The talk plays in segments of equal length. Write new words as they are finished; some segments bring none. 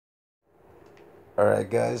Alright,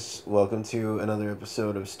 guys, welcome to another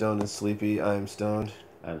episode of Stoned and Sleepy. I'm Stoned.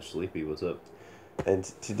 I'm sleepy. What's up? And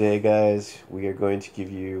today, guys, we are going to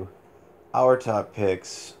give you our top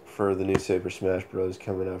picks for the new Super Smash Bros.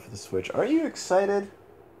 Coming out for the Switch. Are you excited?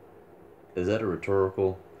 Is that a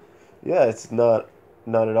rhetorical? Yeah, it's not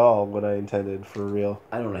at all what I intended for real.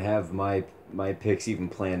 I don't have my picks even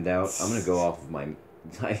planned out. I'm gonna go off of my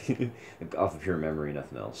off of pure memory,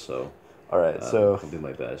 nothing else. So Alright, so I'll do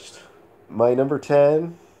my best. my number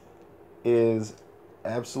 10 is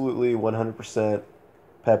absolutely 100%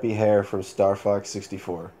 Peppy Hare from Star Fox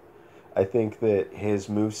 64. I think that his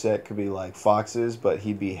moveset could be like Fox's, but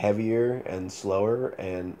he'd be heavier and slower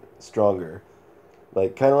and stronger.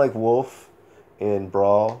 Like, kind of like Wolf in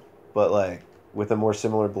Brawl, but like with a more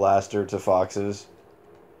similar blaster to Fox's.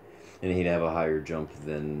 And he'd have a higher jump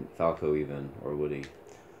than Falco, even, or would he?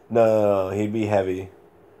 No, he'd be heavy.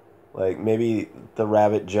 Like, maybe the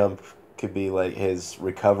rabbit jump could be like his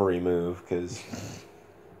recovery move, because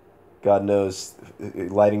God knows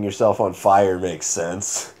lighting yourself on fire makes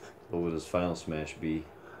sense. What would his final smash be?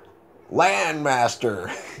 Landmaster!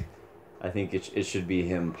 I think it should be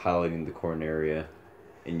him piloting the Corneria,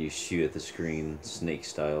 and you shoot at the screen snake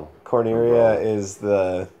style. Corneria is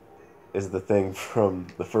the thing from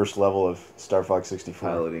the first level of Star Fox 64.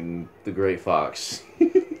 Piloting the Great Fox.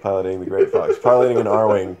 Piloting the Great Fox. Piloting an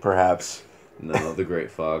Arwing, perhaps. No, the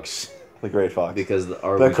Great Fox. The Great Fox. Because the The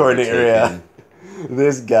Arwings Corneria.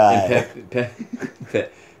 This guy. And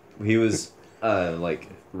he was like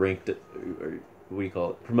ranked, or what do you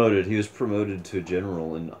call it? Promoted. He was promoted to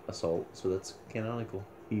general in assault, so that's canonical.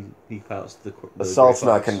 He pilots the Assault's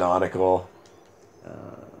Grey not Fox. canonical.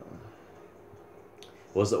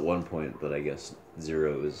 Was at one point, but I guess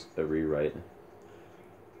Zero is a rewrite.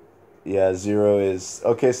 Yeah, Zero is...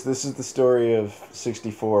 Okay, so this is the story of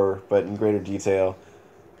 64, but in greater detail.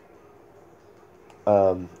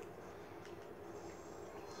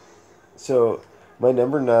 So, my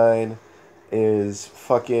number 9 is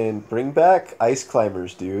fucking... Bring back Ice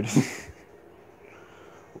Climbers, dude.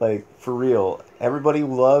 Like, for real. Everybody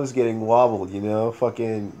loves getting wobbled, you know?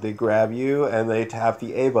 Fucking, they grab you and they tap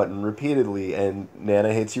the A button repeatedly, and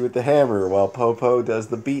Nana hits you with the hammer while Popo does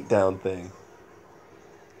the beatdown thing.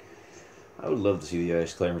 I would love to see the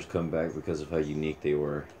Ice Climbers come back because of how unique they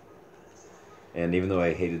were. And even though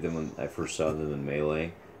I hated them when I first saw them in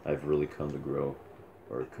Melee, I've really come to grow,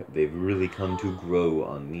 or they've really come to grow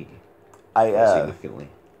on me significantly.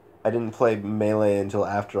 I didn't play Melee until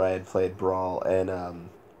after I had played Brawl, and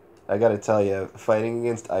I gotta tell you, fighting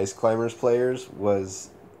against Ice Climbers players was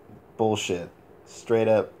bullshit. Straight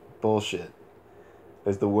up bullshit. It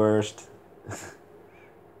was the worst.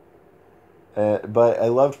 But I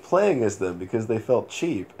loved playing as them because they felt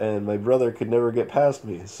cheap, and my brother could never get past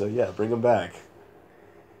me. So yeah, bring them back.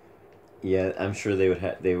 Yeah, I'm sure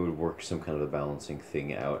they would work some kind of a balancing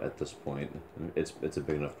thing out at this point. It's a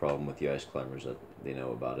big enough problem with the Ice Climbers that they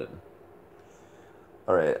know about it.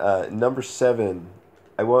 All right, number 7.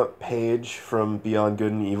 I want Paige from Beyond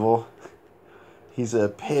Good and Evil. He's a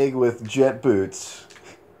pig with jet boots.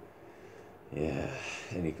 Yeah,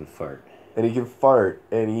 and he can fart. And he can fart,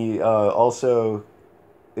 and he also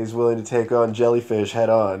is willing to take on jellyfish head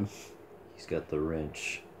on. He's got the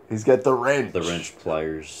wrench. He's got the wrench. The wrench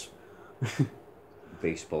pliers.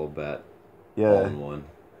 Baseball bat. All Yeah, in one.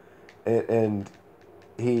 and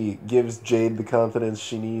he gives Jade the confidence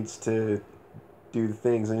she needs to do the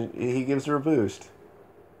things, and he gives her a boost.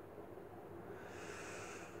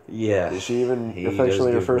 Yeah. She even He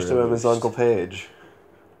affectionately does give refers her to a him as boost. Uncle Page.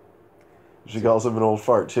 She calls him an old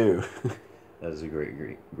fart, too. That is a great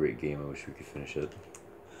game. I wish we could finish it.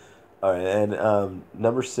 Alright, and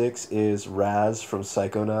number 6 is Raz from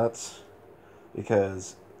Psychonauts.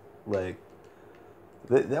 Because, like,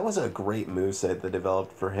 that was a great moveset that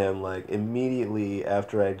developed for him. Like, immediately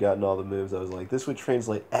after I'd gotten all the moves, I was like, this would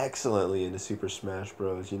translate excellently into Super Smash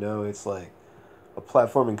Bros. You know, it's like a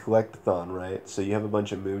platforming collectathon, right? So you have a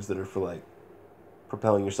bunch of moves that are for, like,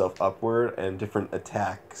 propelling yourself upward and different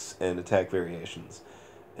attacks and attack variations.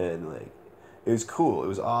 And, like, it was cool. It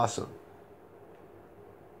was awesome.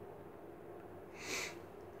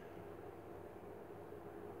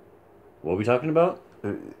 What are we talking about?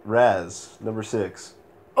 Raz, number 6.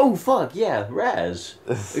 Oh, fuck, yeah, Raz.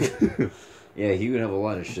 Yeah, he would have a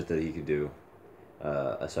lot of shit that he could do.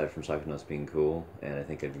 Aside from Psychonauts being cool, and I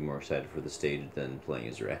think I'd be more excited for the stage than playing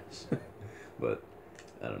as Raz. But,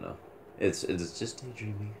 I don't know. It's just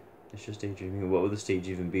daydreaming. It's just daydreaming. What would the stage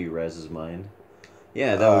even be? Raz's mind?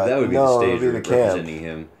 Yeah, that would be no, the it would stage be the camp. representing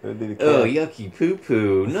him. It would be the Oh, camp. yucky poo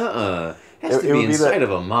poo. Nuh-uh. Has It to would be be inside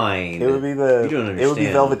of a mind. It would be the. You don't It would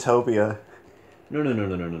be understand. Velvetopia.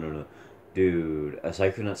 No. Dude, a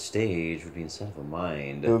Psychonaut stage would be inside of a It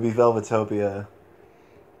mind. would be Velvetopia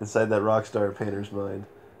inside that Rockstar painter's mind.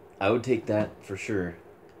 I would take that for sure.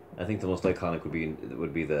 I think the most iconic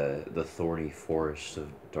would be the thorny forest of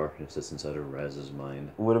darkness that's inside of Raz's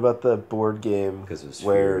mind What about the board game because of his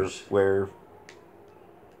where fears.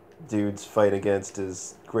 dudes fight against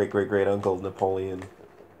his great great great uncle Napoleon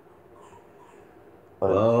on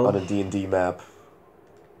Well, a D&D map?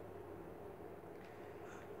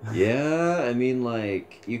 yeah, I mean,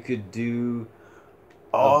 like you could do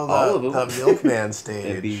Oh, all of the them Milkman and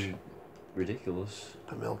stage. be ridiculous.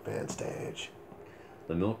 The Milkman stage.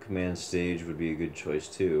 The Milkman stage would be a good choice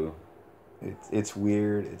too. It's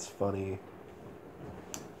weird. It's funny.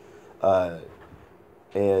 Uh,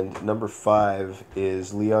 and number 5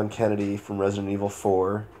 is Leon Kennedy from Resident Evil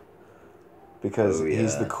 4 because Oh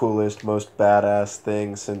he's the yeah, coolest, most badass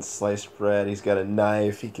thing since sliced bread. He's got a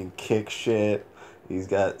knife. He can kick shit. He's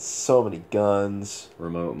got so many guns.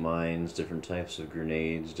 remote mines, different types of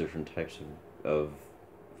grenades, different types of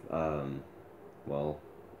um, well,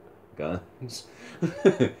 guns.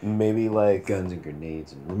 Maybe like Guns and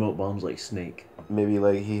grenades and remote bombs like Snake.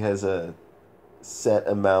 he has a set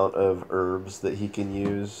amount of herbs that he can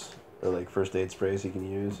use, or like first aid sprays he can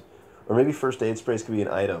use, or maybe first aid sprays could be an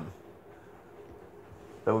item.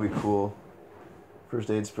 That would be cool. First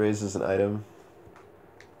aid sprays is an item.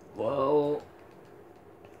 Well,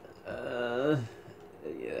 uh,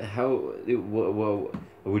 yeah, how? Well,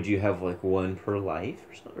 would you have like one per life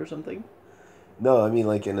or something? No, I mean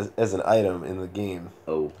like as an item in the game.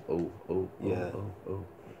 Oh. Yeah. Oh.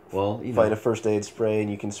 Well, Find a first aid spray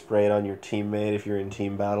and you can spray it on your teammate if you're in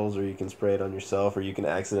team battles, or you can spray it on yourself, or you can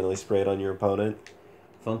accidentally spray it on your opponent.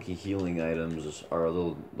 funky healing items are a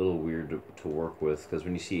little weird to work with because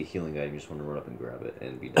when you see a healing item, you just want to run up and grab it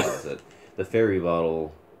and be done with it. The fairy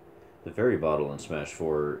bottle, the fairy bottle in Smash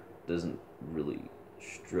 4 doesn't really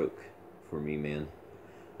stroke for me, man.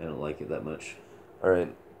 I don't like it that much. All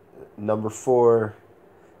right, number 4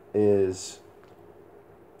 is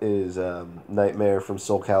Nightmare from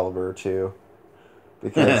Soul Calibur 2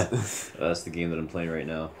 because That's the game that I'm playing right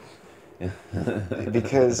now.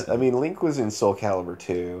 because I mean Link was in Soul Calibur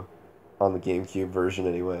 2 on the GameCube version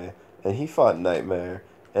anyway, and he fought Nightmare,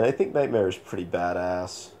 and I think Nightmare is pretty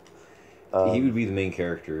badass. He would Um, be the main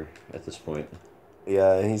character at this point.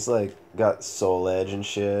 yeah, and he's like got Soul Edge and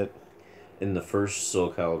shit. In the first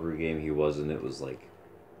Soul Calibur game, he wasn't. It was like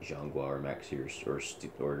Zhangguo or Maxi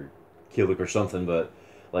or Kilik or something. But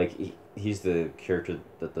like he's the character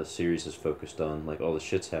that the series is focused on. Like all the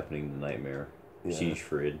shit's happening in the Nightmare. Yeah,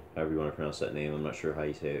 Siegfried, however you want to pronounce that name. I'm not sure how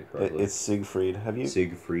you say it correctly. it's Siegfried. Have you?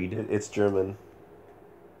 Siegfried. It's German.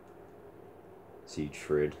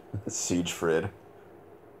 Siegfried. It's Siegfried.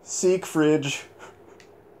 Siegfried.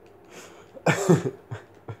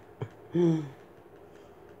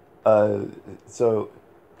 uh, so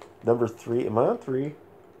number 3. Am I on 3?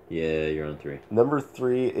 Yeah, you're on 3. Number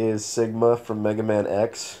 3 is Sigma from Mega Man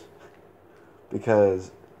X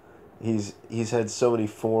because he's had so many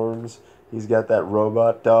forms. He's got that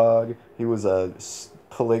robot dog. He was a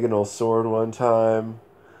polygonal sword one time,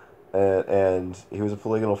 and he was a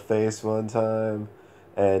polygonal face one time,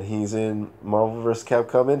 and he's in Marvel vs.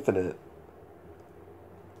 Capcom Infinite.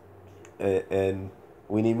 And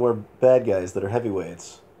we need more bad guys that are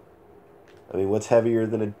heavyweights. I mean, what's heavier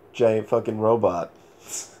than a giant fucking robot?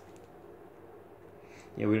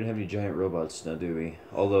 Yeah, we don't have any giant robots now, do we?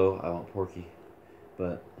 Although I want Porky,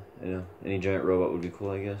 but any giant robot would be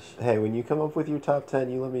cool, I guess. Hey, when you come up with your top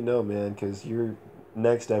 10, you let me know, man, because you're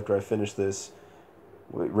next after I finish this,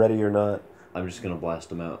 ready or not. I'm just gonna blast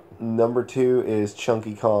them out. Number 2 is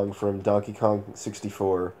Chunky Kong from Donkey Kong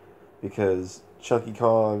 64, because Chunky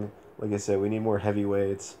Kong, like I said, we need more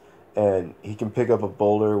heavyweights, and he can pick up a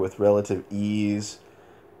boulder with relative ease,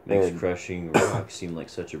 Makes and crushing rock seem like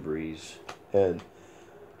such a breeze. and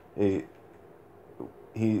he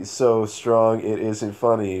he's so strong it isn't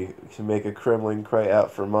funny to make a Kremlin cry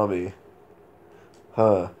out for mummy.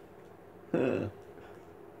 Huh. That's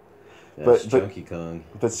But Chunky Kong.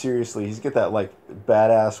 but seriously, he's got that like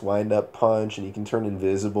badass wind up punch, and he can turn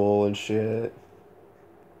invisible and shit.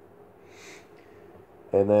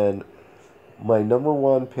 And then my number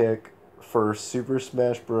 1 pick for Super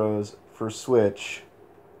Smash Bros. For Switch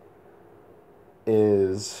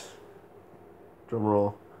is,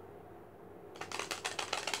 drumroll,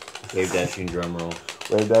 Wave dashing drum roll.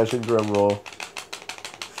 Wave Dashing drumroll,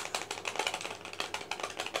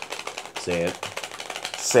 Say it.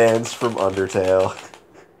 Sans from Undertale.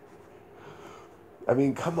 I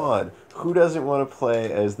mean, come on. Who doesn't want to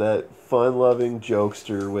play as that fun-loving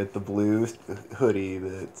jokester with the blue hoodie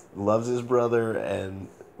that loves his brother and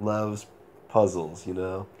loves puzzles, you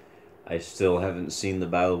know? I still haven't seen the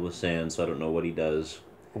Battle with Sand, so I don't know what he does.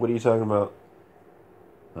 What are you talking about?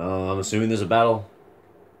 I'm assuming there's a battle.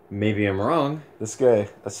 Maybe I'm wrong. This guy,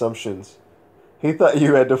 assumptions. He thought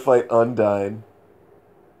you had to fight Undyne.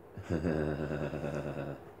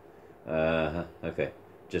 Okay.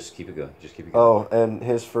 Just keep it going. Just keep it going. Oh, and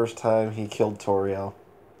his first time he killed Toriel.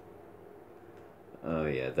 Oh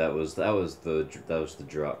yeah, that was the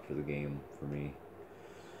drop for the game for me.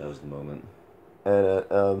 That was the moment.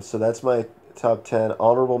 And so that's my top 10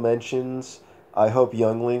 honorable mentions. I hope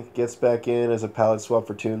Young Link gets back in as a palette swap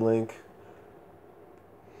for Toon Link.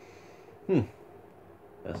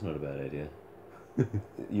 That's not a bad idea.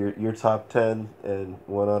 Your top 10 and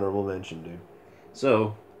one honorable mention, dude.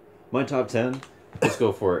 So, my top 10. Let's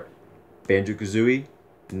go for it. Banjo-Kazooie,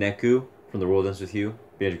 Neku from The World Ends With You.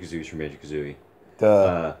 Banjo-Kazooie's from Banjo-Kazooie.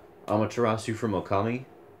 Amaterasu from Okami.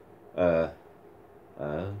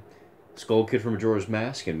 Skull Kid from Majora's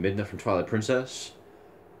Mask and Midna from Twilight Princess.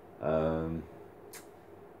 I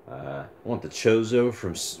want the Chozo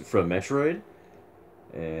from Metroid.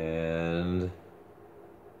 And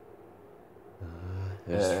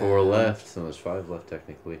there's 4 left. So there's 5 left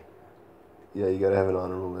technically. Yeah, you gotta have an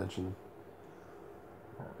honorable mention.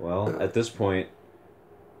 Well, at this point,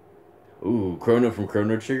 Chrono from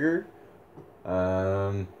Chrono Trigger.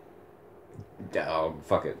 Oh,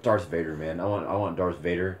 fuck it, Darth Vader, man. I want Darth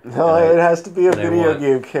Vader. No, it has to be a video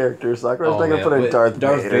game character. Sakura's not gonna put in Darth Vader.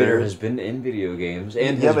 Darth Vader has been in video games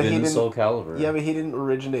and has been in Soul Calibur. Yeah, but he didn't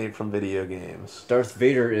originate from video games. Darth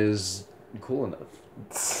Vader is cool enough.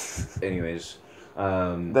 Anyways,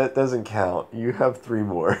 that doesn't count. You have 3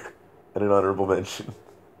 more and an honorable mention.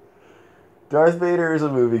 Darth Vader is a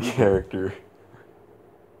movie character.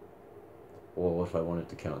 Well, what if I wanted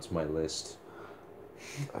to count? It's my list.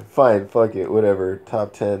 Fine, fuck it, whatever.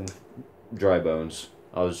 Top 10. Dry Bones.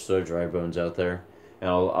 I'll just throw Dry Bones out there, and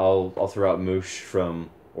I'll throw out Moosh from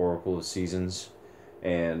Oracle of Seasons,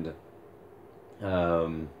 and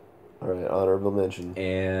all right, honorable mention.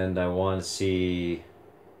 And I want to see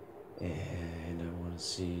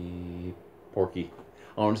Porky.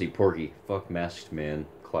 I want to see Porky. Fuck Masked Man,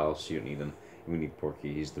 Klaus. You don't need him. We need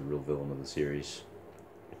Porky. He's the real villain of the series.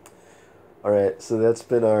 All right, so that's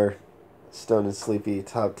been our Stoned and Sleepy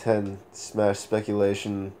top 10 Smash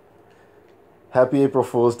speculation. Happy April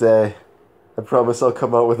Fool's Day. I promise I'll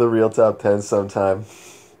come out with a real top 10 sometime.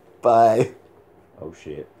 Bye. Oh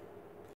shit.